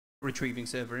Retrieving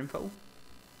server info.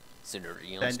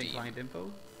 Sending client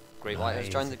info. Great White has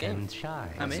joined the game.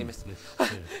 I'm in.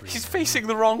 He's facing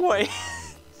the wrong way.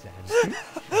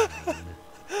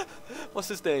 What's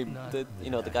his name? The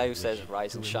the guy who says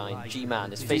rise and shine.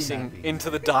 Gman is facing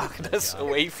into the darkness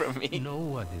away from me. No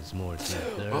one is more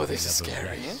Oh, this is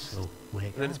scary.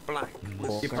 Then it's black.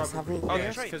 You probably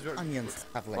because onions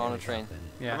have We're on a train.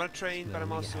 Yeah. I'm on a train, but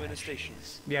I'm also in a station.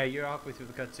 Yeah, you're halfway through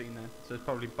the cutscene then, so it's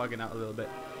probably bugging out a little bit.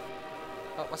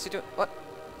 Oh, what's he doing? What?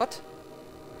 What?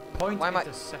 Point Why am I-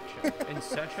 intersection. In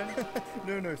session?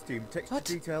 No, Steam. Texture What?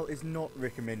 detail is not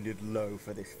recommended low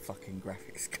for this fucking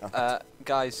graphics card.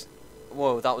 Guys.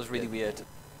 Whoa, that was really weird.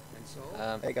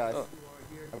 Hey guys, oh.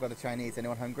 I've got a Chinese.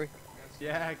 Anyone hungry?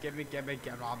 Yeah, give me,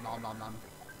 nom, nom, nom, nom.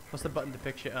 What's the button to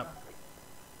pick shit up?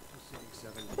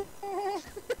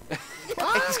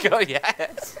 Let's go,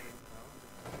 yes.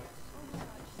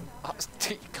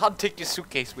 You can't take your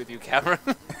suitcase with you, Cameron.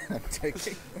 I'm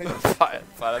taking. Fine,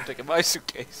 I'm taking my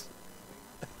suitcase.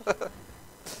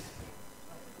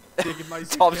 Taking my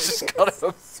suitcase. Tom's just got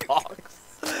a box.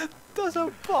 There's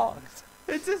a box.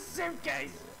 It's a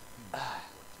suitcase!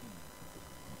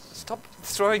 Stop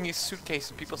throwing your suitcase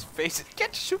in people's faces. Get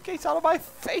your suitcase out of my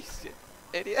face, you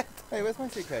idiot. Hey, where's my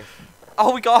suitcase?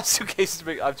 Oh, we got suitcases.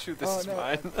 I'm sure this is no,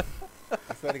 mine.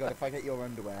 I swear to God, if I get your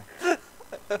underwear.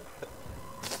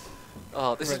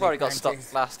 Oh, this is Ready, where I got pancakes.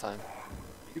 stuck last time.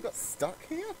 You got stuck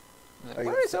here? Oh,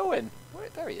 Where is Owen?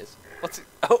 There he is. What's it?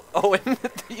 Oh, Owen,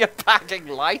 you're packing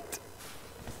light.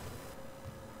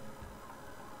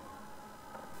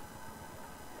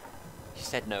 He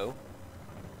said no.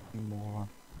 Moron.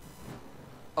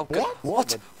 Oh, God.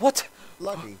 What? What?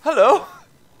 Bloody. Hello?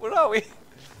 Where are we?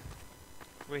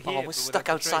 We're here. Oh, we're but stuck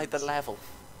without outside the trains. level.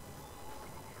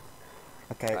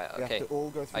 Okay, Right, we okay. have to all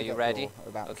go through Are you that ready? door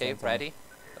about the Okay, same time. ready?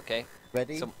 Okay.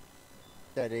 Ready? So-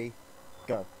 Steady.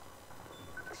 Go.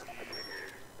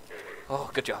 Oh,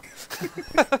 good job.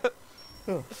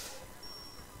 Okay.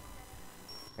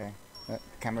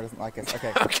 Camera doesn't like us.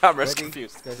 Okay. Camera's Ready,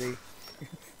 confused. Steady.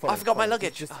 I forgot my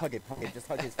luggage. Just hug him. Just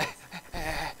hug his face.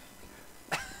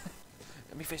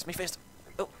 Me first.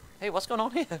 Oh, hey, what's going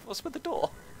on here? What's with the door?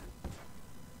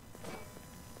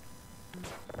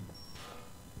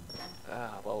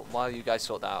 Well, while you guys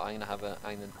sort that out, I'm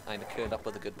gonna curl up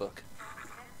with a good book.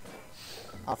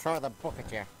 I'll throw the book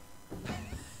at you.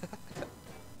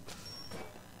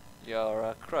 You're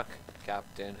a crook,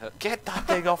 Captain Hook. Get that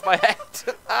thing off my head!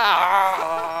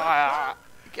 Ah!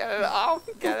 Get it off!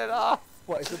 Get it off!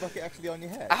 What, is the bucket actually on your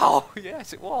head? Ow!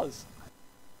 Yes, it was.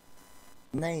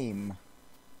 Name.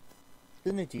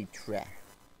 Synergy track.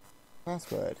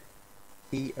 Password.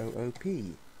 POOP.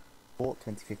 Port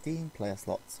 2015. Player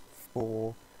slots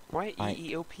 4. Why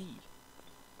EEOP?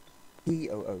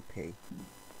 POOP.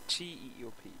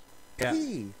 GEOP. Yeah.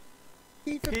 P.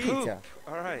 P for P. Peter.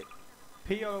 Alright.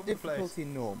 P all over the place. Difficulty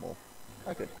normal.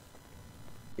 Oh, good.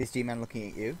 Is G-Man looking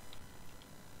at you?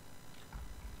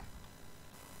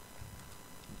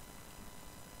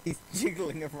 He's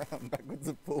jiggling around backwards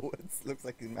and forwards. Looks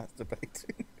like he's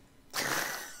masturbating.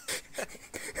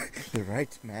 The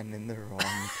right man in the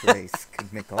wrong place can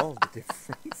make all the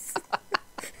difference.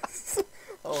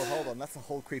 Oh, hold on. That's a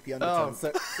whole creepy undertone.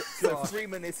 Oh, So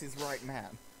Freeman is his right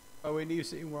man. Oh, are you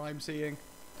seeing what I'm seeing?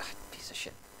 Piece of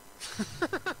shit.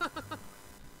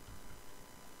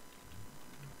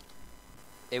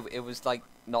 It was like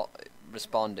not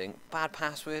responding. Bad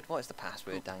password. What is the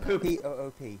password, dang it? Poop.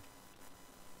 P-O-O-P.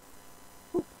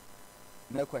 Poop.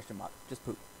 No question mark. Just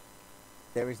poop.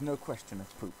 There is no question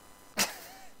of poop.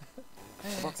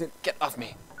 Box it. Get off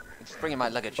me! It's bringing my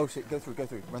luggage. Oh shit, go through.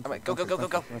 Run Alright, through, go.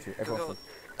 Run through, everyone Go. through.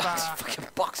 This fucking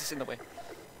box is in the way.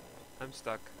 I'm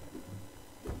stuck.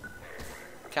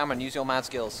 Cameron, use your mad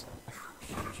skills.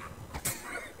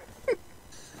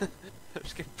 I'm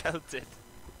just getting pelted.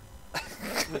 I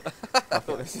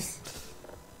thought this is...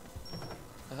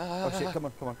 Oh shit, come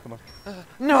on.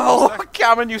 No!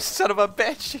 Cameron, you son of a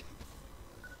bitch!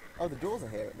 Oh, the doors are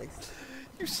here at least.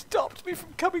 You stopped me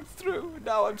from coming through, and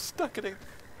now I'm stuck in a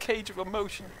cage of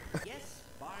emotion. Yes,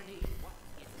 Barney, what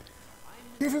is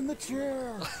it? Give him the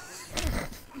chair!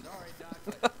 Sorry, Doc,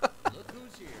 but look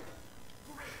who's here.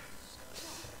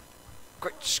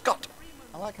 Great Scott!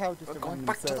 I like how just We're a going random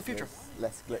back to the server future. is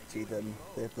less glitchy than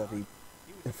the bloody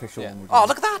official Yeah. one. Oh,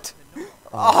 look at that!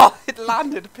 Oh, it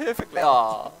landed perfectly.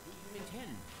 Oh.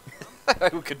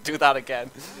 We could do that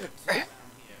again.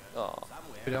 Oh.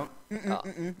 We don't.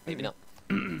 Maybe not.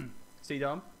 See,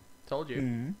 Dom? Told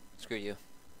you. Screw you.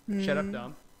 Shut up,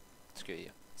 Dom. Screw you.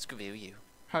 Screw you.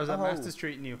 How's that Oh. master's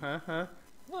treating you, huh?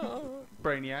 Oh.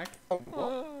 Brainiac? Oh,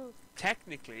 what?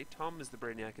 Technically, Tom is the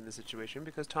brainiac in the situation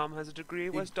because Tom has a degree,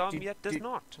 whereas Did- Dom did- yet does did-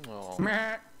 not. Oh.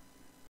 Meh.